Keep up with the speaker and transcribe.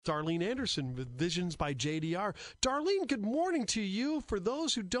Darlene Anderson with Visions by JDR. Darlene, good morning to you. For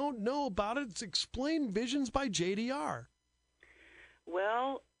those who don't know about it, explain Visions by JDR.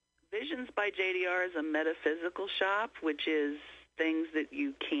 Well, Visions by JDR is a metaphysical shop, which is things that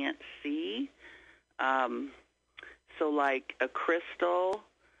you can't see. So like a crystal,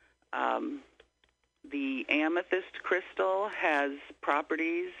 the amethyst crystal has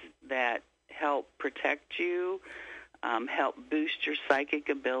properties that help protect you, help boost your psychic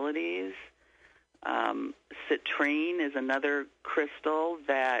abilities. Citrine is another crystal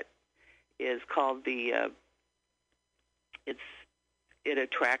that is called it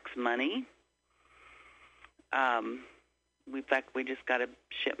attracts money. In fact, we just got a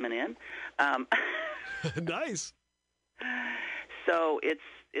shipment in. Nice. So it's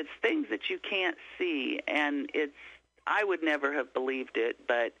things that you can't see, and I would never have believed it,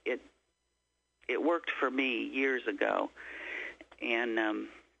 but it worked for me years ago. And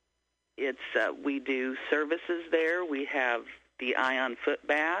we do services there. We have the Ion Foot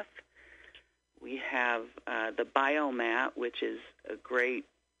Bath. We have the Biomat, which is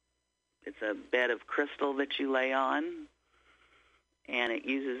it's a bed of crystal that you lay on, and it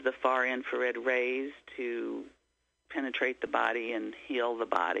uses the far infrared rays to penetrate the body and heal the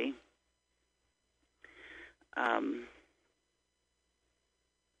body. I'm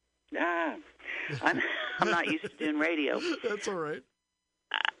not used to doing radio. That's all right.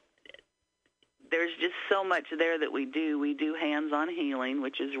 There's just so much there that we do. We do hands-on healing,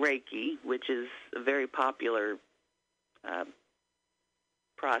 which is Reiki, which is a very popular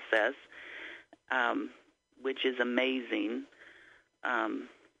process, which is amazing.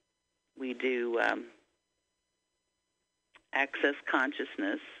 We do access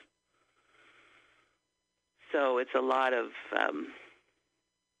consciousness. So it's a lot of,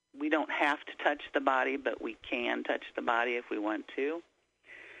 we don't have to touch the body, but we can touch the body if we want to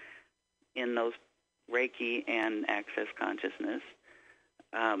in those Reiki and access consciousness.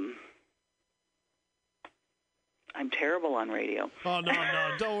 I'm terrible on radio. Oh, no,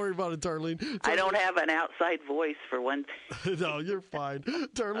 don't worry about it, Darlene. I don't have an outside voice for one thing. No, you're fine.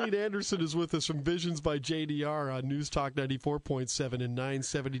 Darlene Anderson is with us from Visions by JDR on News Talk 94.7 and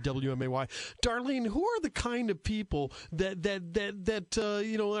 970 WMAY. Darlene, who are the kind of people that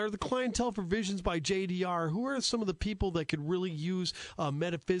are the clientele for Visions by JDR? Who are some of the people that could really use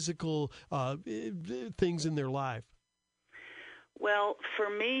metaphysical things in their life? Well, for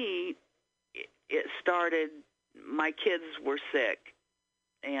me, it started. My kids were sick,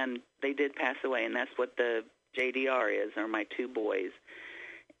 and they did pass away, and that's what the JDR is, or my two boys.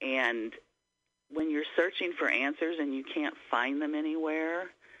 And when you're searching for answers and you can't find them anywhere,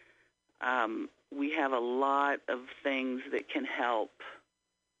 we have a lot of things that can help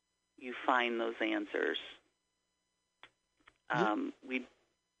you find those answers. We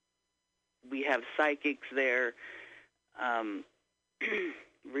have psychics there,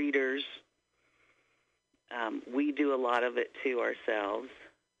 readers. We do a lot of it too ourselves,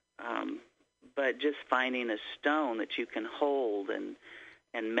 but just finding a stone that you can hold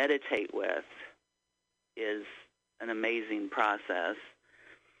and meditate with is an amazing process.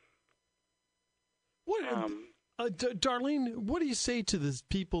 Darlene, what do you say to the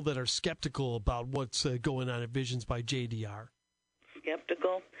people that are skeptical about what's going on at Visions by JDR?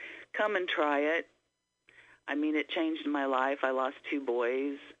 Skeptical? Come and try it. I mean, it changed my life. I lost two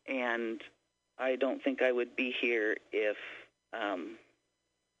boys, and I don't think I would be here if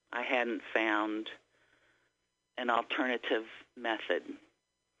I hadn't found an alternative method.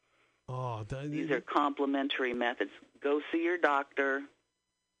 Oh, these are complementary methods. Go see your doctor,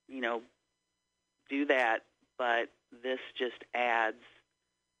 do that, but this just adds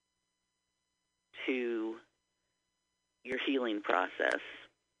to your healing process.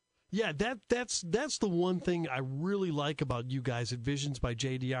 Yeah, that's the one thing I really like about you guys at Visions by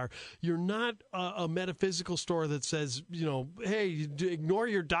JDR. You're not a metaphysical store that says, hey, ignore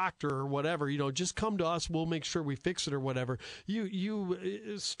your doctor or whatever. Just come to us. We'll make sure we fix it or whatever.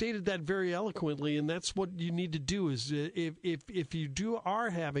 You stated that very eloquently, and that's what you need to do. Is if you are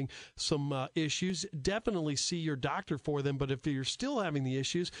having some issues, definitely see your doctor for them. But if you're still having the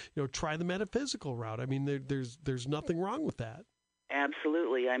issues, try the metaphysical route. I mean, there's nothing wrong with that.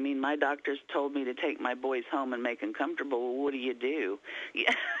 Absolutely. I mean, my doctors told me to take my boys home and make them comfortable. Well, what do you do?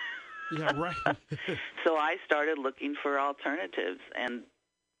 Yeah, right. So I started looking for alternatives, and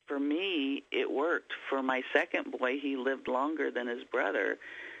for me, it worked. For my second boy, he lived longer than his brother,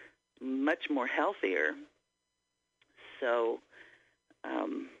 much more healthier. So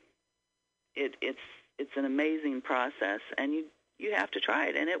it's an amazing process, and you have to try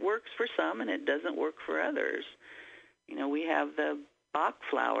it, and it works for some, and it doesn't work for others. We have the Bach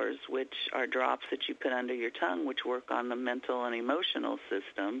flowers, which are drops that you put under your tongue, which work on the mental and emotional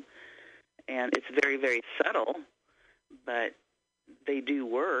system. And it's very, very subtle, but they do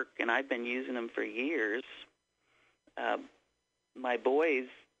work, and I've been using them for years. My boys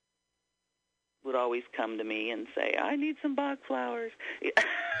would always come to me and say, I need some Bach flowers.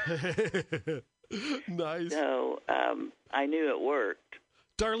 Nice. So I knew it worked.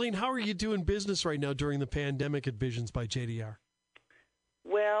 Darlene, how are you doing business right now during the pandemic at Visions by JDR?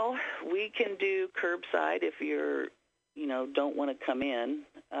 Well, we can do curbside if you're, don't want to come in.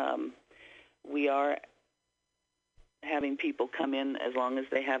 We are having people come in as long as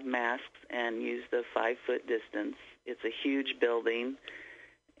they have masks and use the 5-foot distance. It's a huge building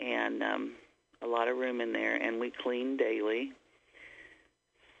and a lot of room in there, and we clean daily.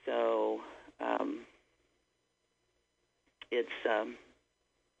 So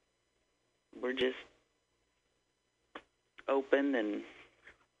we're just open, and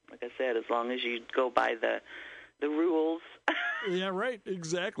like I said, as long as you go by the rules. Yeah, right.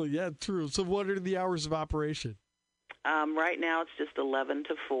 Exactly. Yeah, true. So what are the hours of operation? Right now it's just 11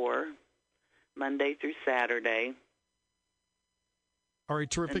 to 4, Monday through Saturday. All right,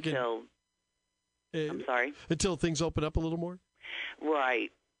 terrific. I'm sorry? Until things open up a little more?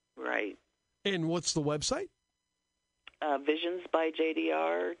 Right. And what's the website?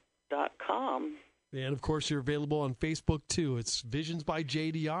 visionsbyjdr.com. And, of course, you're available on Facebook, too. It's Visions by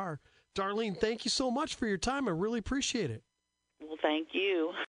JDR. Darlene, thank you so much for your time. I really appreciate it. Well, thank you.